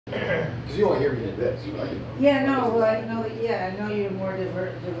Because you only hear me in this, right? Yeah, no, well, I know, yeah, I know you're more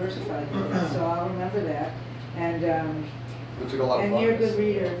diversified than that, so I'll remember that. And Which took a lot of and fun. you're a good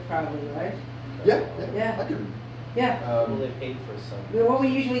reader, probably, right? Yeah. Yeah. I can. Yeah. Well, they paid for some. Well, what we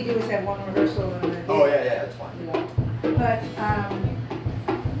usually do is have one rehearsal and then. Oh yeah, that's fine. You know, but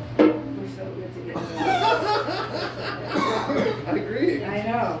we're so good together. I agree. I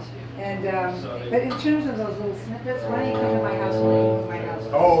know. And but in terms of those little snippets, why don't you come to my house when you my house?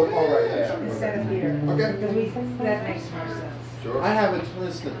 Oh, right, yeah. Instead of here. Okay. Because that makes more sense. Sure. I have a ton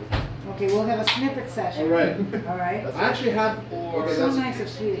of snippets. Okay, we'll have a snippet session. All right. All right. I actually have four. Okay, So that's- nice of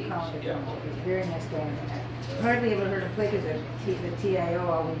Sweetie Colin. He's a very nice guy. Hardly ever heard him play because the TIO,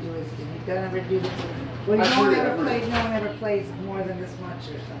 all we do is, you don't ever do this. Well, no one ever plays more than this much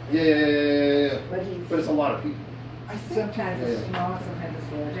or something. Yeah. But it's a lot of people. Sometimes it's small, sometimes it's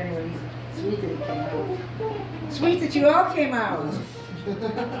large. Anyway, he's sweet that he came out. Sweet that you all came out.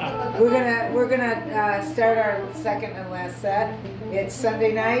 We're gonna start our second and last set. It's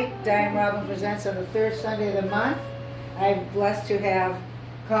Sunday night. Diane Roblin presents on the third Sunday of the month. I'm blessed to have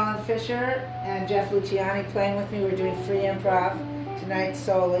Colin Fisher and Jeff Luciani playing with me. We're doing free improv tonight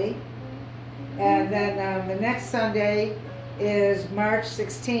solely. And then the next Sunday is March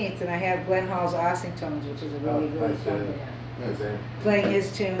 16th, and I have Glenn Hall's Ossingtones, which is a really fun band. Playing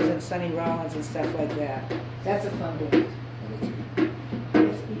his tunes and Sonny Rollins and stuff like that. That's a fun band. You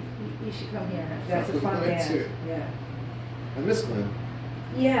should come here. That's a fun band. Yeah. I miss Glenn.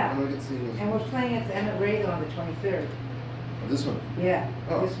 Yeah. I'm gonna get to see him. And we're playing at the Emmett Radio on the 23rd. Oh, this one? Yeah,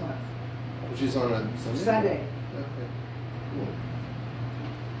 Oh. this month. Which is on a Sunday? Sunday. Okay. Cool.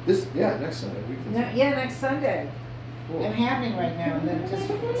 Next Sunday. Yeah, next Sunday. Cool. I'm happening right now, and then it just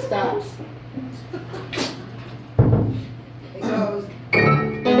stops. It goes.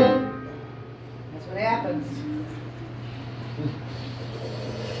 That's what happens.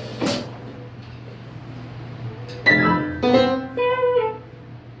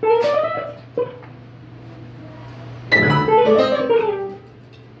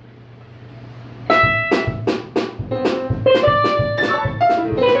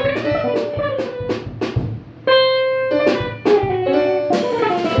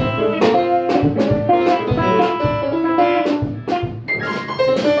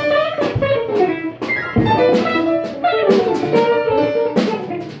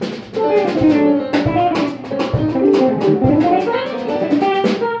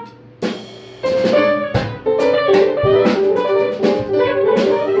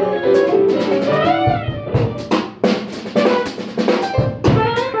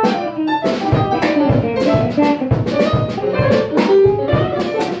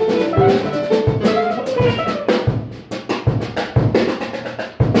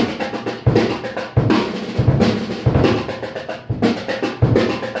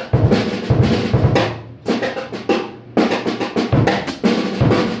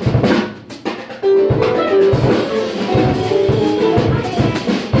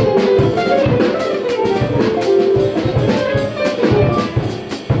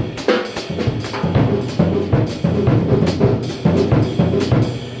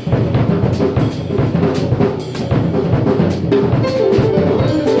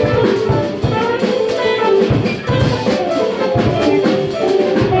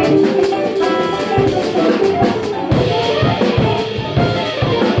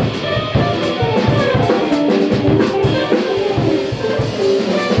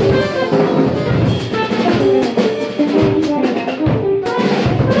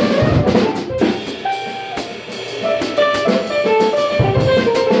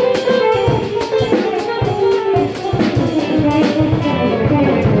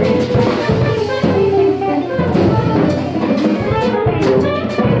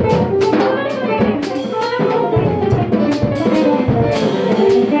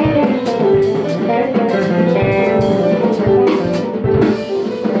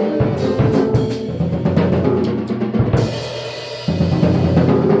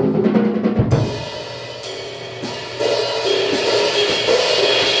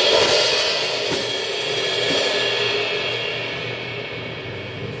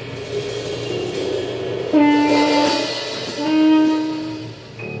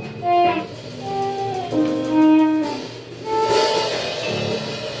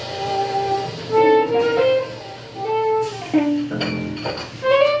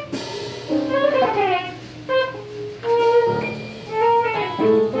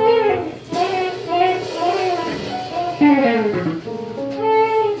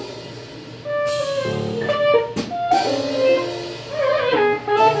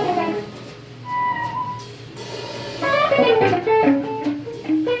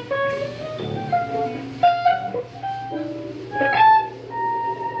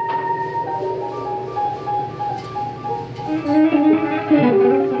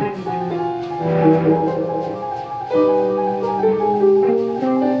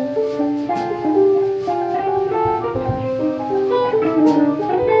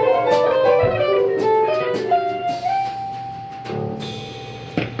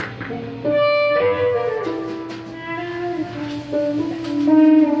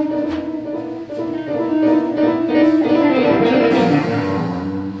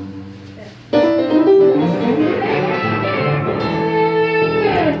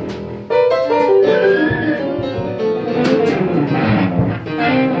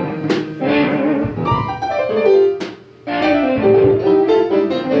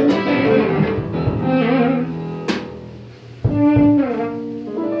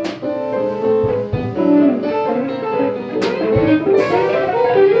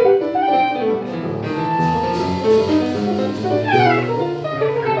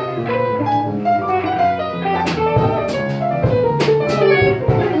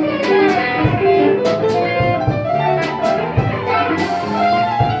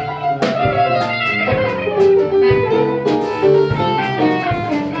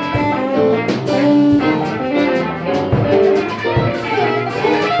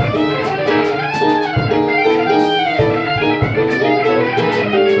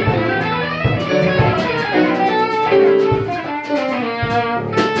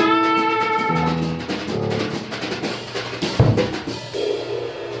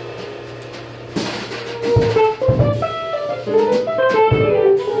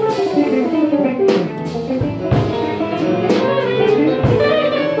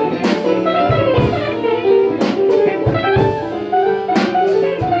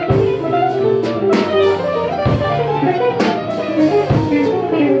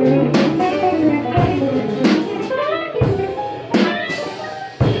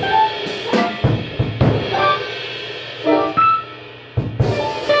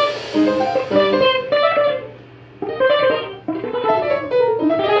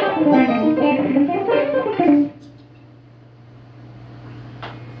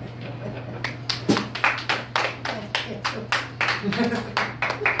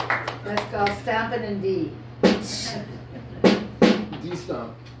 stomping in D. D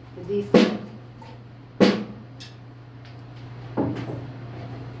stomp. The D stomp.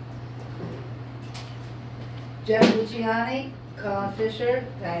 Jeff Luciani, Colin Fisher,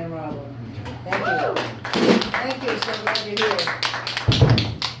 Diane Roblin. Thank you. Thank you, so glad you're here.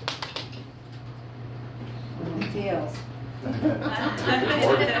 Tails.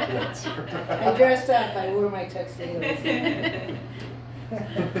 I dressed up, I wore my tuxedos.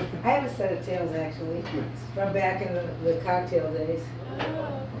 I have a set of tails actually, from back in the cocktail days.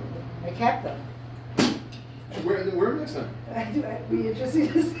 I kept them. Where next time? I'd be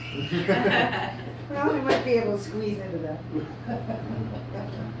interested to see. Well, we might be able to squeeze into them.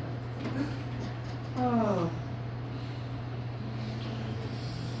 Oh.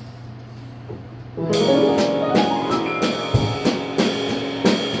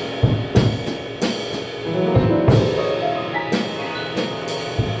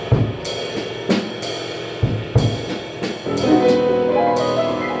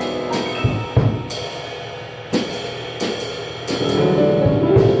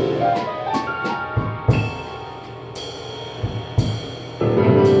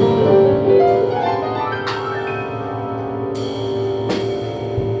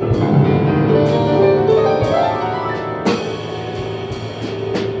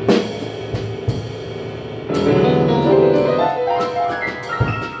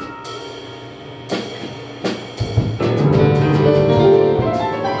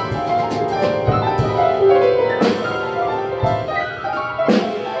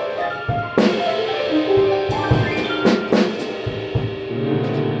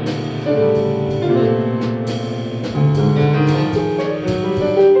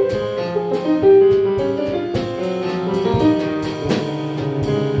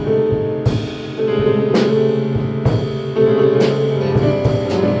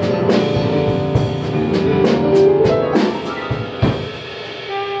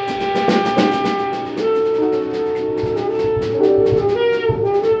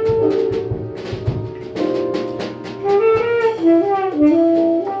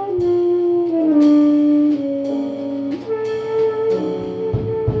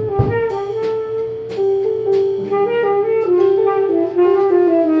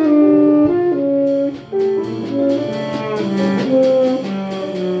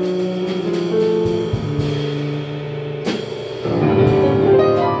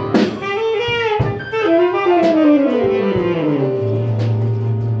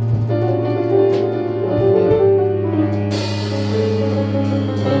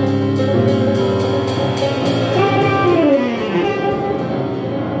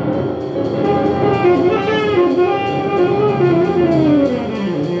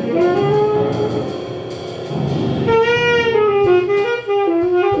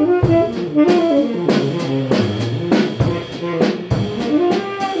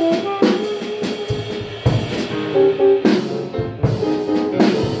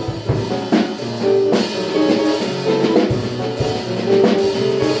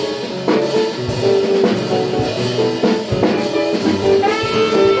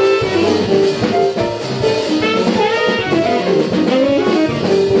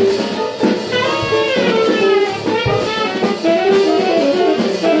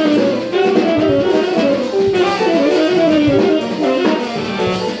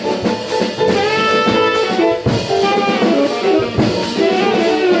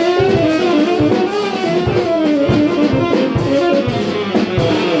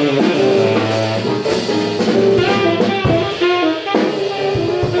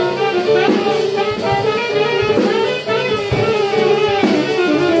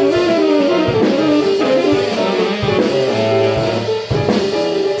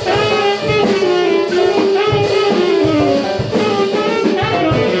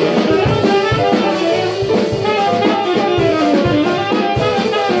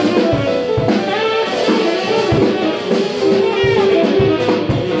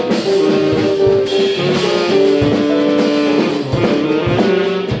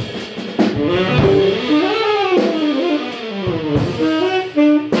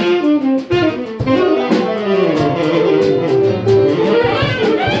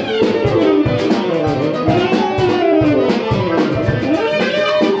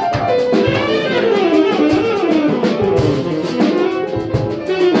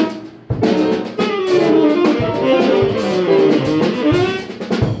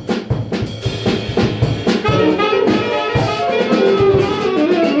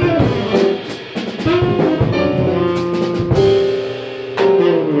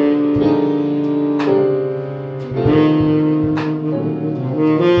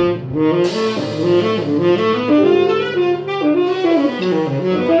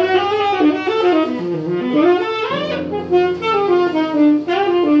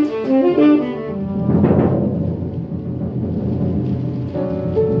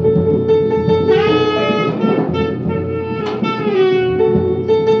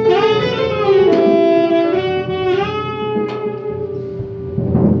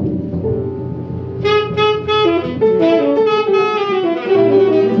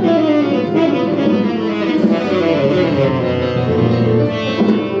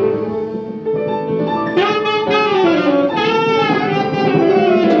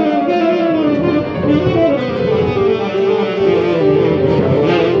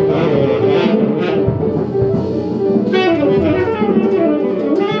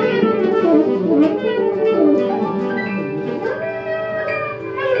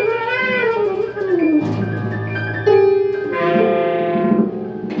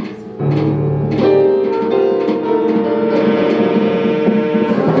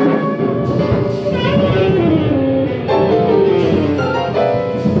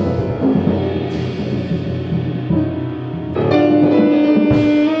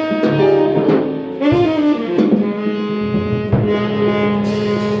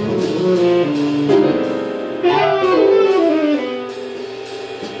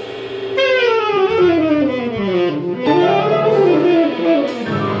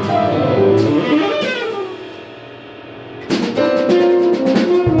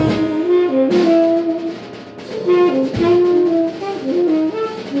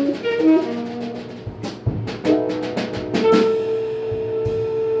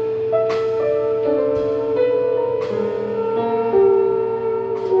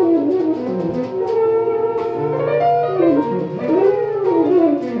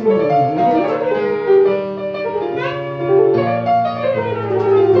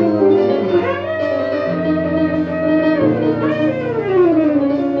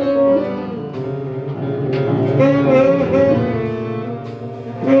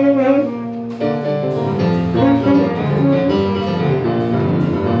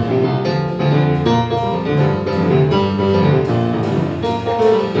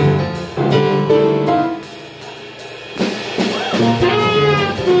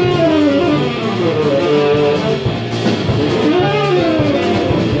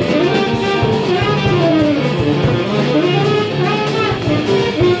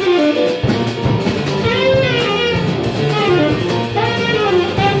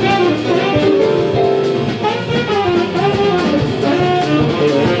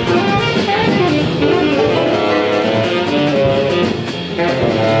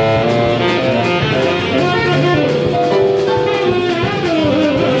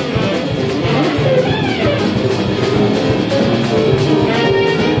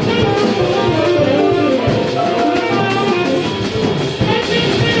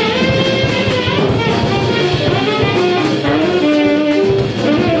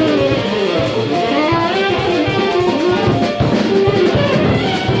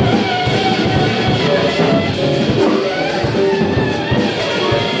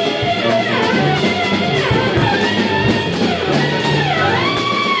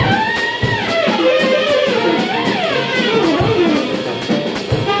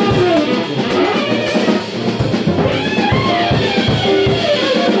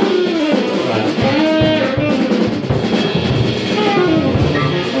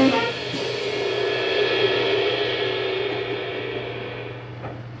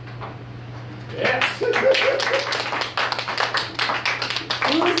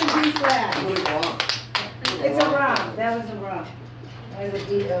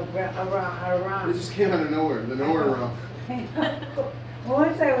 It just came out of nowhere, the nowhere rock. Well,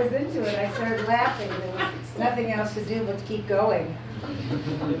 once I was into it, I started laughing. There was nothing else to do but to keep going.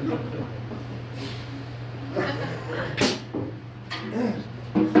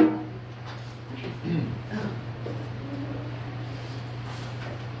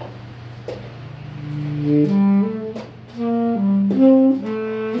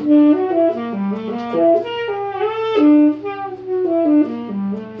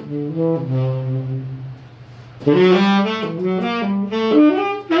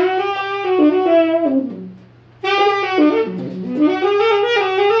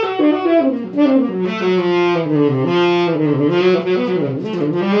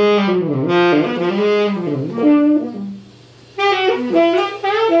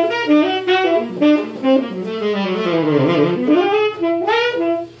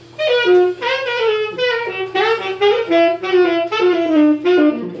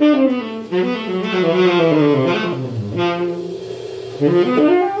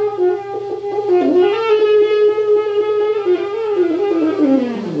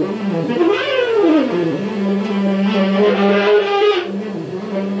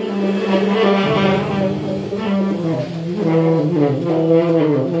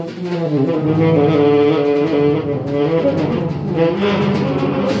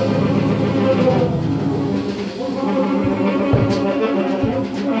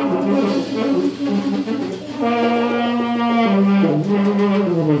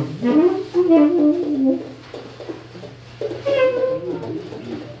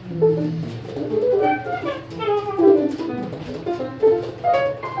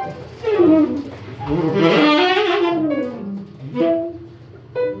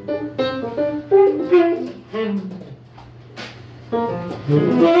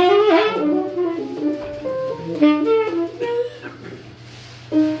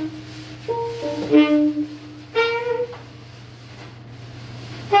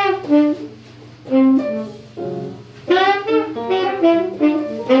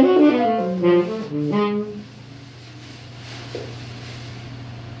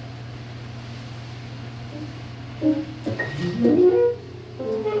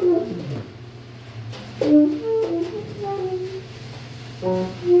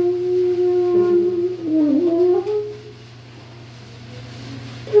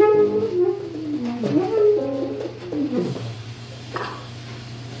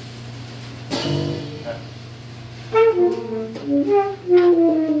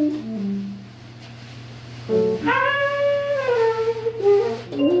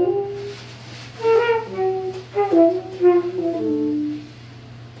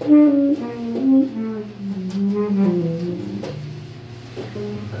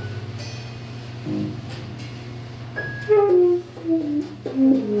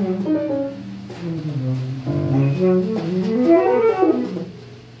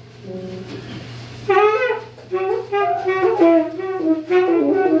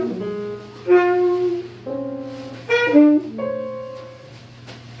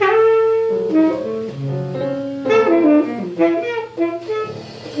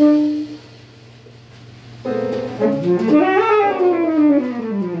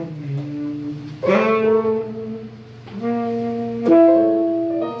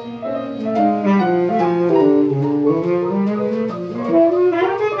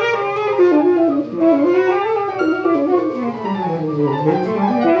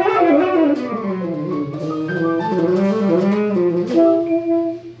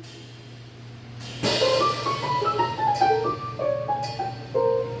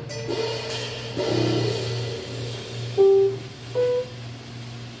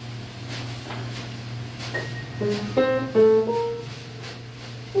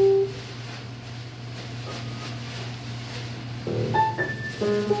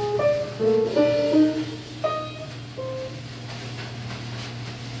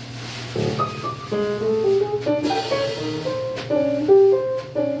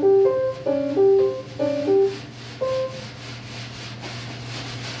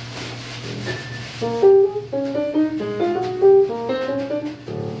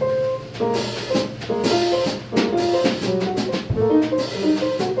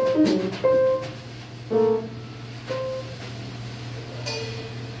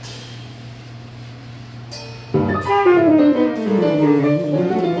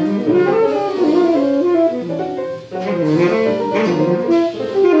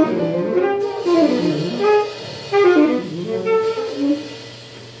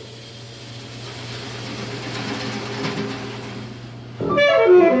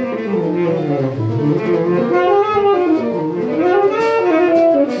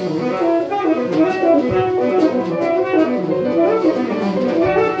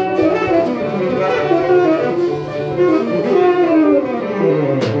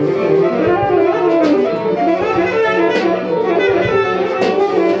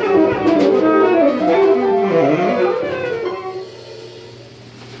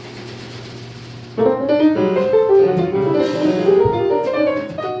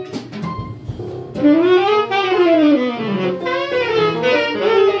 Mm-hmm.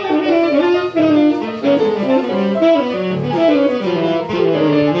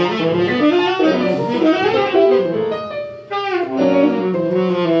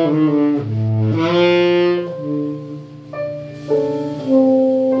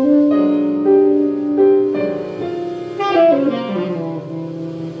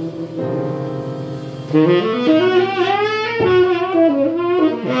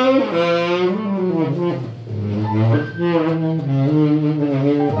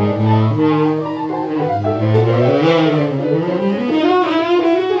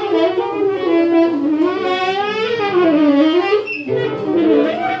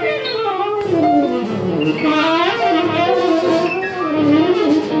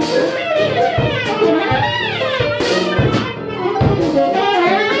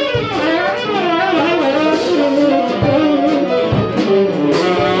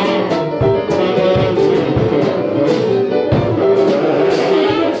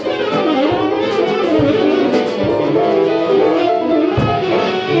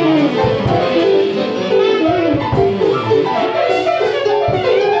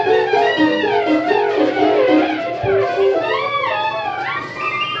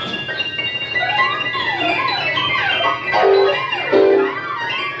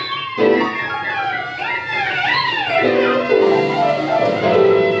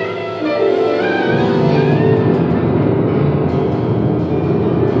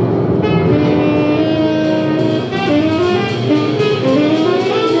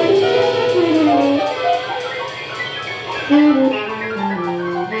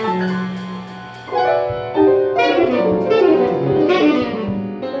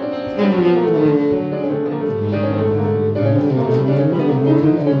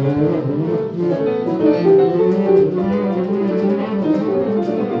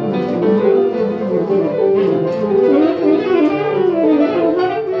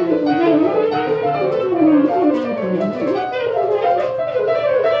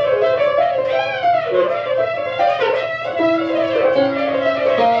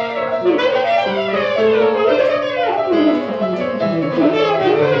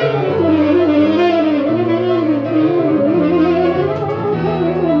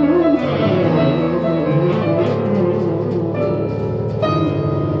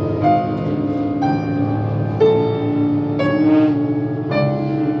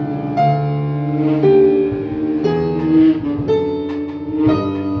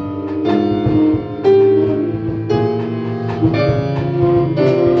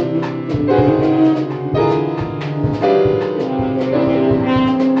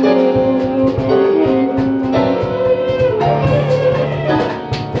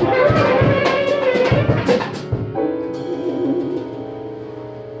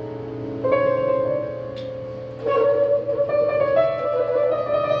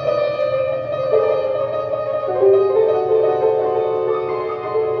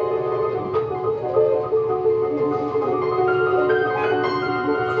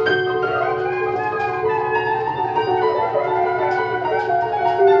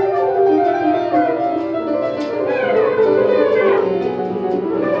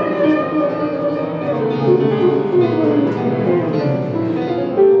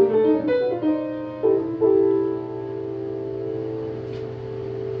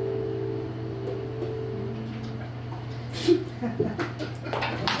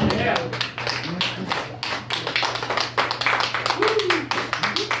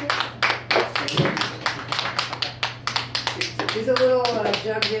 little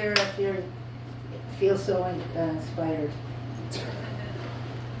jug there if you feel so inspired.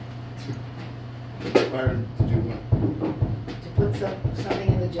 Inspired to do what? To put something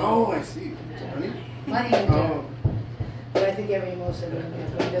in the jar. Oh, I see. Honey? Money in the jar. Oh. But I think most of them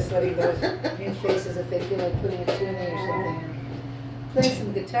are just letting those new faces if they feel like putting a tune in or something. Play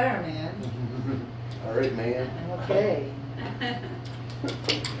some guitar, man. All right, man. Okay.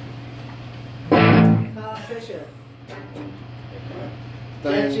 Colin Fisher.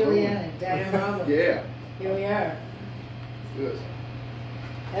 Diane Juliana. Diane Roblin. Yeah. Here we are. Good.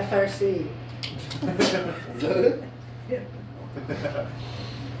 FRC. Is that it?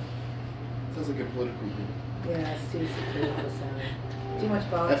 Sounds like a political group. Yeah, it's too political sounding. Too much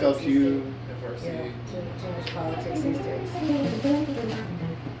politics. FLQ, these days. FRC. Yeah, too much politics these days.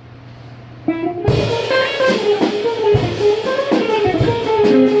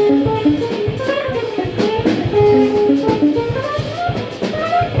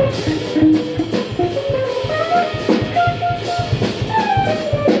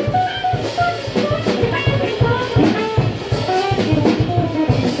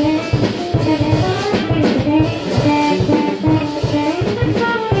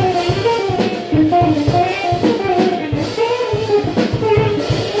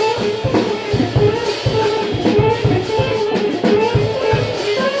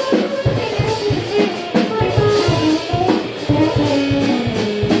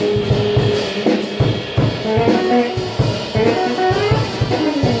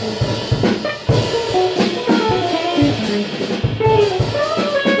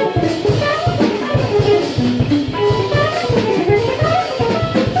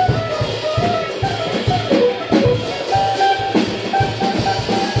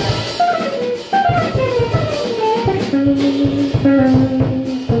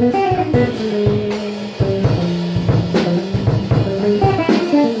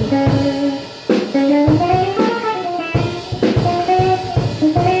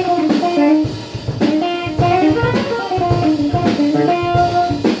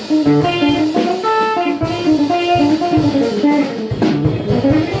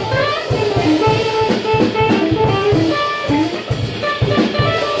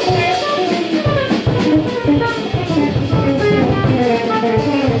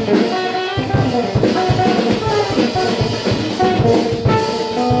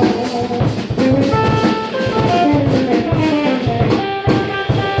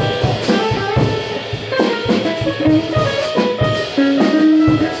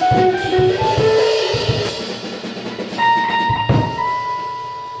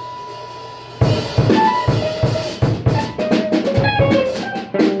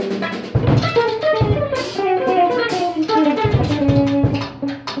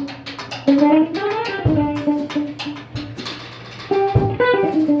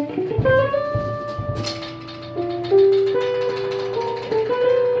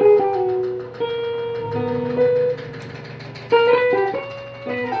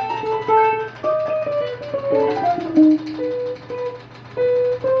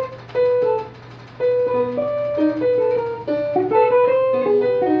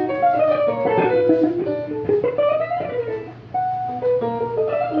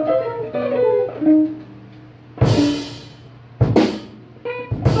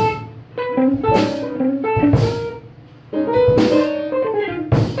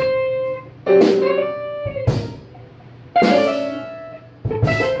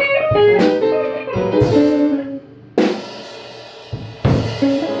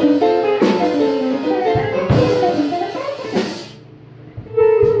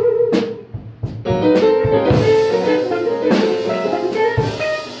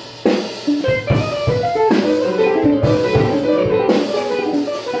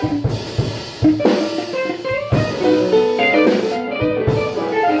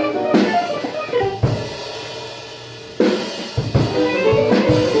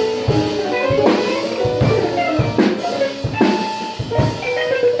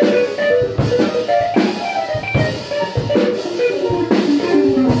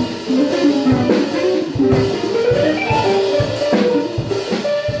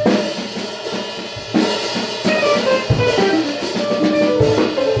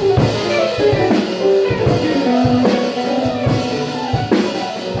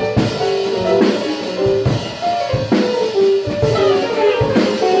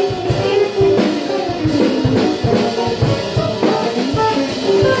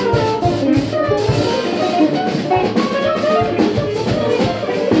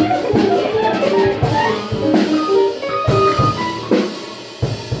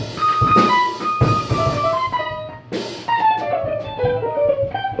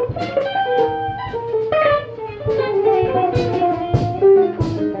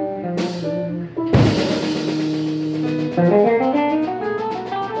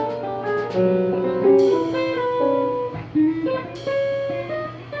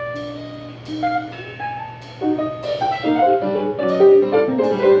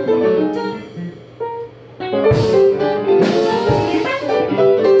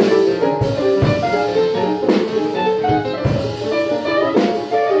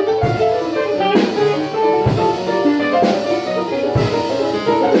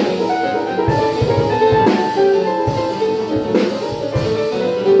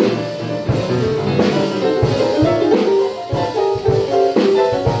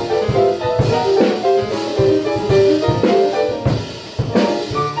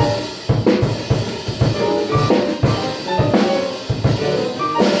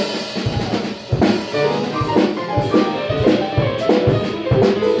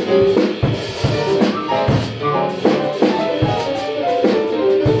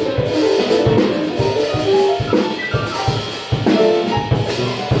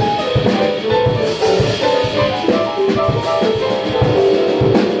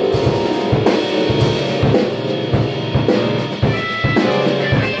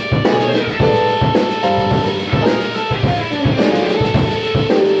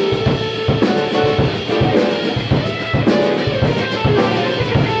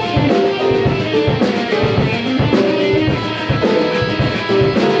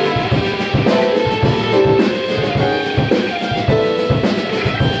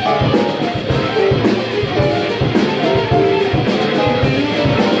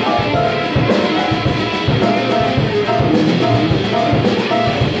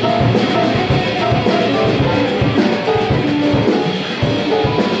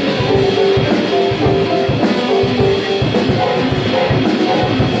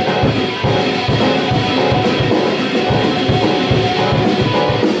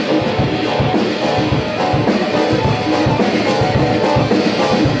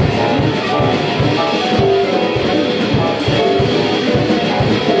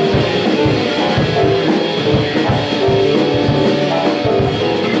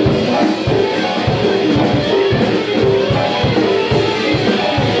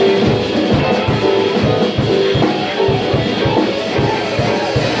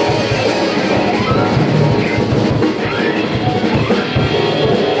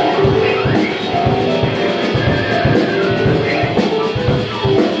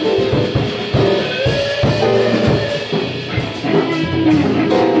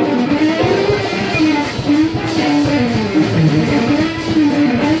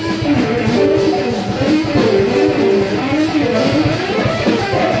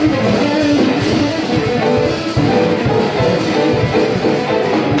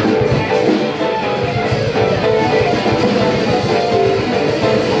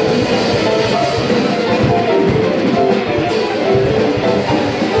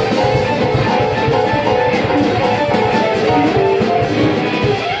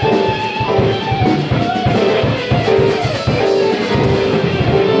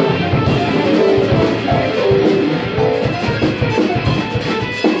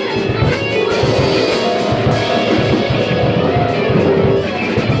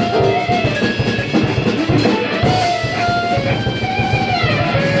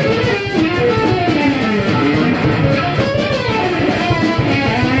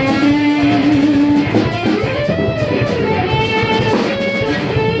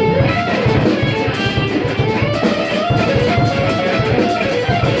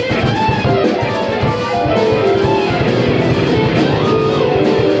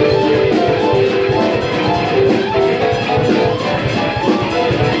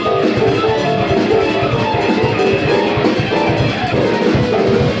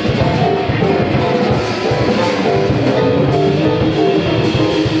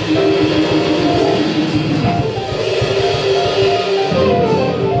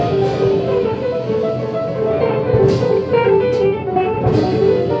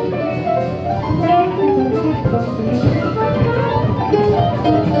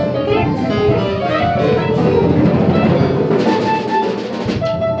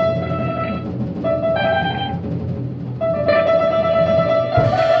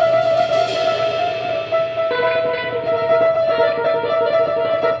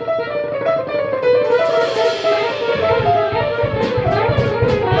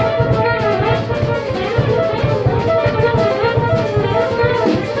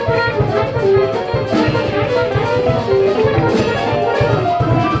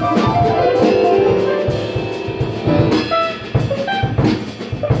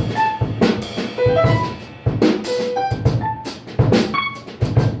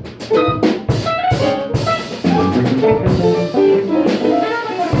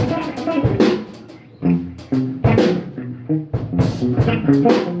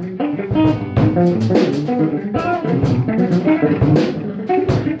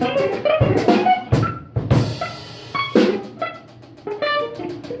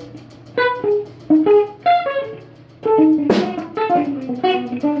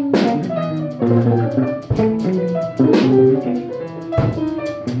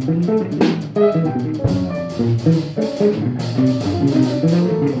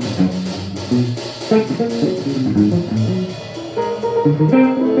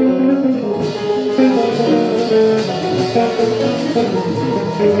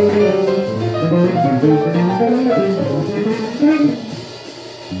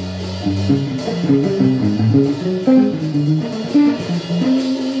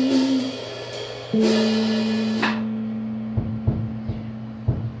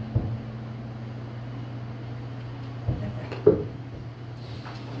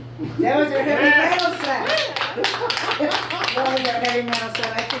 That was our heavy metal set. That was our heavy metal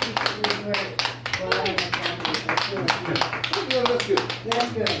set. I think you should reword it. Well, I don't know. Yeah, that's good.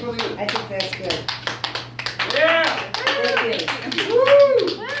 That's good. Really good. I think that's good. Yeah! Thank you. Thank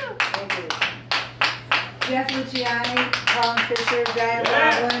you. Jeff Luciani, Colin Fisher, Diane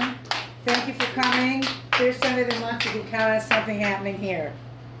Roblin, thank you for coming. Third Sunday of the month, you can count on something happening here.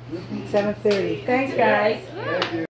 7:30. Thanks, guys. Thank you.